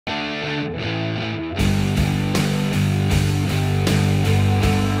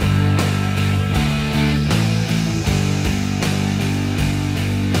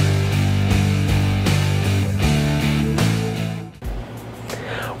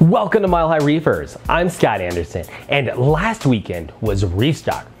Welcome to Mile High Reefers. I'm Scott Anderson, and last weekend was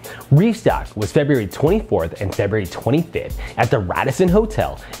ReefStock. ReefStock was February 24th and February 25th at the Radisson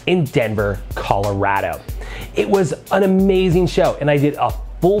Hotel in Denver, Colorado. It was an amazing show, and I did a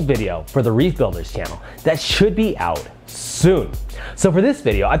full video for the Reef Builders channel that should be out soon. So for this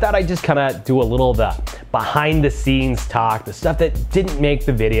video, I thought I'd just kind of do a little of the behind the scenes talk, the stuff that didn't make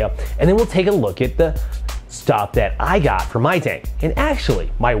the video, and then we'll take a look at the stuff that I got for my tank. And actually,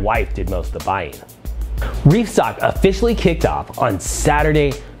 my wife did most of the buying. ReefStock officially kicked off on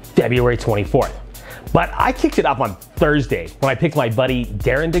Saturday, February 24th. But I kicked it off on Thursday when I picked my buddy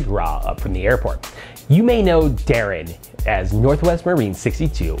Darren DeGraw up from the airport. You may know Darren as Northwest Marine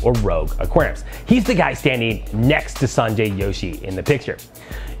 62 or Rogue Aquariums. He's the guy standing next to Sanjay Yoshi in the picture.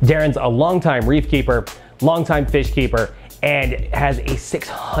 Darren's a longtime reef keeper, longtime fish keeper, and has a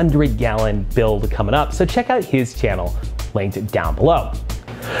 600-gallon build coming up, so check out his channel linked down below.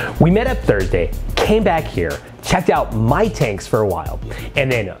 We met up Thursday, came back here, checked out my tanks for a while,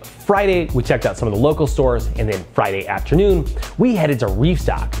 and then Friday we checked out some of the local stores, and then Friday afternoon we headed to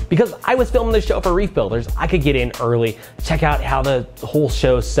ReefStock. Because I was filming the show for Reef Builders, I could get in early, check out how the whole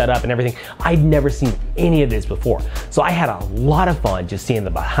show's set up and everything. I'd never seen any of this before, so I had a lot of fun just seeing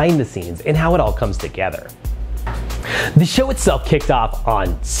the behind the scenes and how it all comes together. The show itself kicked off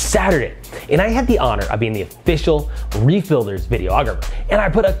on Saturday, and I had the honor of being the official Reef Builders videographer, and I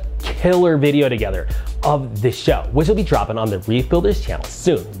put a killer video together of the show, which will be dropping on the Reef Builders channel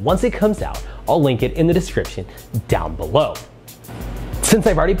soon. Once it comes out, I'll link it in the description down below. Since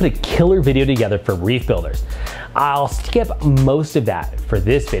I've already put a killer video together for Reef Builders, I'll skip most of that for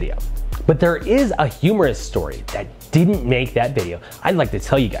this video. But there is a humorous story that didn't make that video I'd like to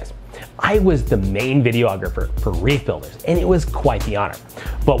tell you guys. I was the main videographer for Reef Builders, and it was quite the honor.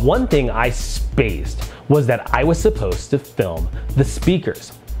 But one thing I spaced was that I was supposed to film the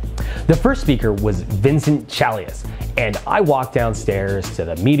speakers. The first speaker was Vincent Chalias, and I walked downstairs to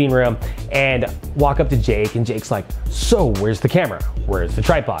the meeting room and walk up to Jake, and Jake's like, "So where's the camera? Where's the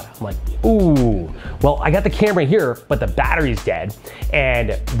tripod?" I'm like, "Ooh, well, I got the camera here, but the battery's dead,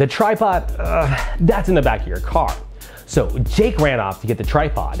 and the tripod, that's in the back of your car." So Jake ran off to get the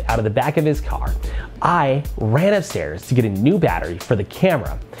tripod out of the back of his car. I ran upstairs to get a new battery for the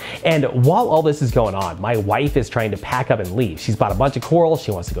camera. And while all this is going on, my wife is trying to pack up and leave. She's bought a bunch of corals.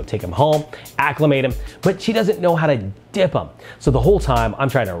 She wants to go take them home, acclimate them, but she doesn't know how to dip them. So the whole time I'm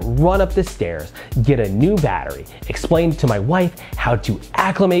trying to run up the stairs, get a new battery, explain to my wife how to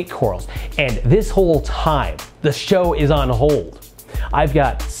acclimate corals. And this whole time, the show is on hold. I've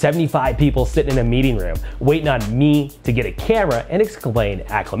got 75 people sitting in a meeting room waiting on me to get a camera and explain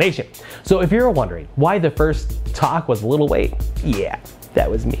acclimation. So if you're wondering why the first talk was a little late, yeah, that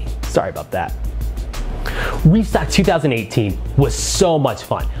was me. Sorry about that. ReefStock 2018 was so much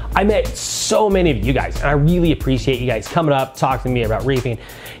fun. I met so many of you guys, and I really appreciate you guys coming up, talking to me about reefing.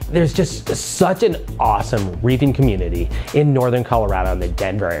 There's just such an awesome reefing community in northern Colorado and the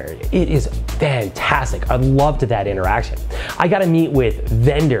Denver area. It is fantastic. I loved that interaction. I got to meet with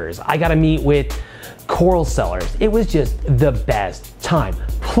vendors. I got to meet with coral sellers. It was just the best time.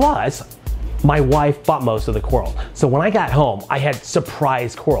 Plus, my wife bought most of the coral. So when I got home, I had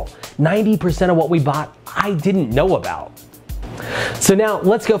surprise coral. 90% of what we bought, I didn't know about. So now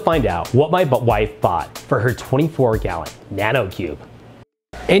let's go find out what my wife bought for her 24-gallon nano cube.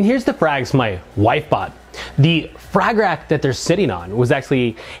 And here's the frags my wife bought. The frag rack that they're sitting on was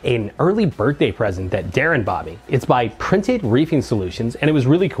actually an early birthday present that Darren bought me. It's by Printed Reefing Solutions, and it was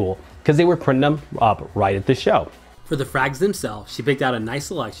really cool because they were printing them up right at the show. For the frags themselves, she picked out a nice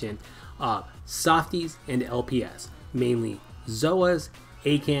selection of softies and LPS, mainly zoas,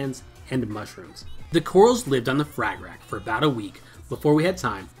 acans, and mushrooms. The corals lived on the frag rack for about a week before we had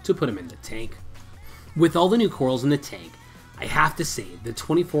time to put them in the tank. With all the new corals in the tank, I have to say the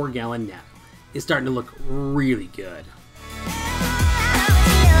 24-gallon net is starting to look really good.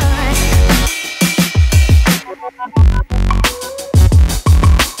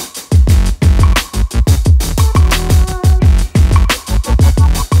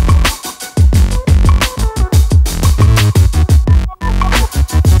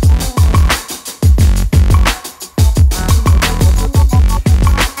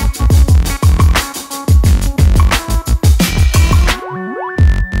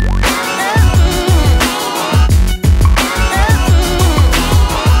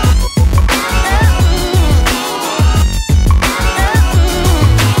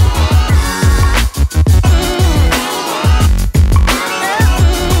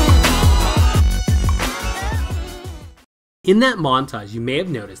 In that montage, you may have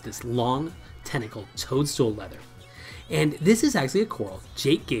noticed this long, tentacled toadstool leather. And this is actually a coral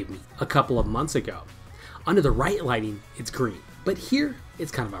Jake gave me a couple of months ago. Under the right lighting, it's green, but here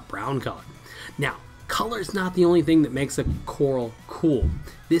it's kind of a brown color. Now, color is not the only thing that makes a coral cool.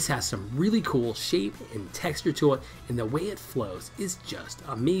 This has some really cool shape and texture to it, and the way it flows is just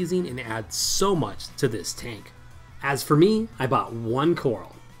amazing and adds so much to this tank. As for me, I bought one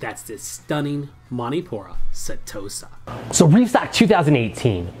coral. That's this stunning Monipora setosa. So ReefStock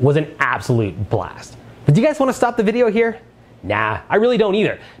 2018 was an absolute blast. But do you guys want to stop the video here? Nah, I really don't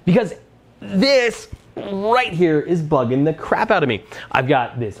either, because this right here is bugging the crap out of me. I've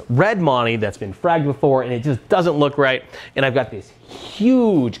got this red Monty that's been fragged before and it just doesn't look right. And I've got this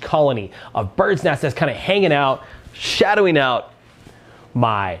huge colony of bird's nest that's kind of hanging out, shadowing out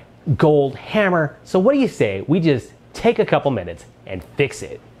my gold hammer. So what do you say we just take a couple minutes and fix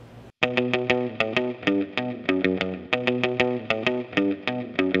it?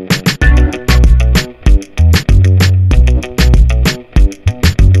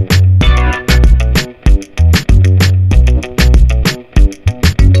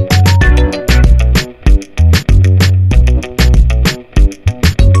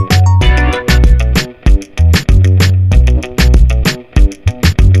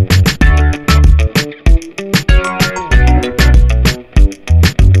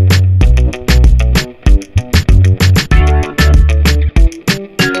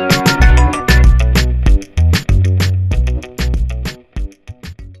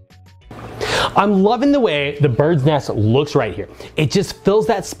 I'm loving the way the bird's nest looks right here. It just fills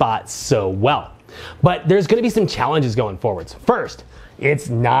that spot so well. But there's gonna be some challenges going forwards. First, it's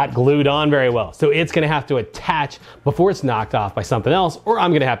not glued on very well, so it's gonna have to attach before it's knocked off by something else, or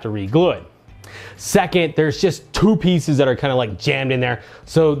I'm gonna have to re-glue it. Second, there's just two pieces that are kind of like jammed in there,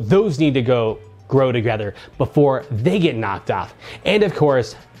 so those need to grow together before they get knocked off. And of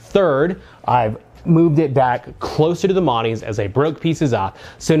course, third, I've moved it back closer to the Monties as I broke pieces off.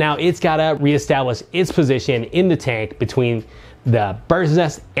 So now it's gotta reestablish its position in the tank between the bird's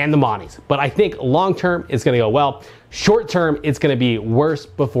nest and the Monties. But I think long term it's gonna go well. Short term, it's gonna be worse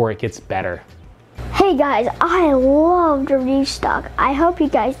before it gets better. Hey guys, I loved ReefStock. I hope you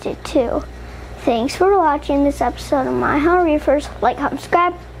guys did too. Thanks for watching this episode of My How Reefers. Like, comment,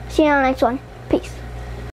 subscribe. See you on the next one. Peace.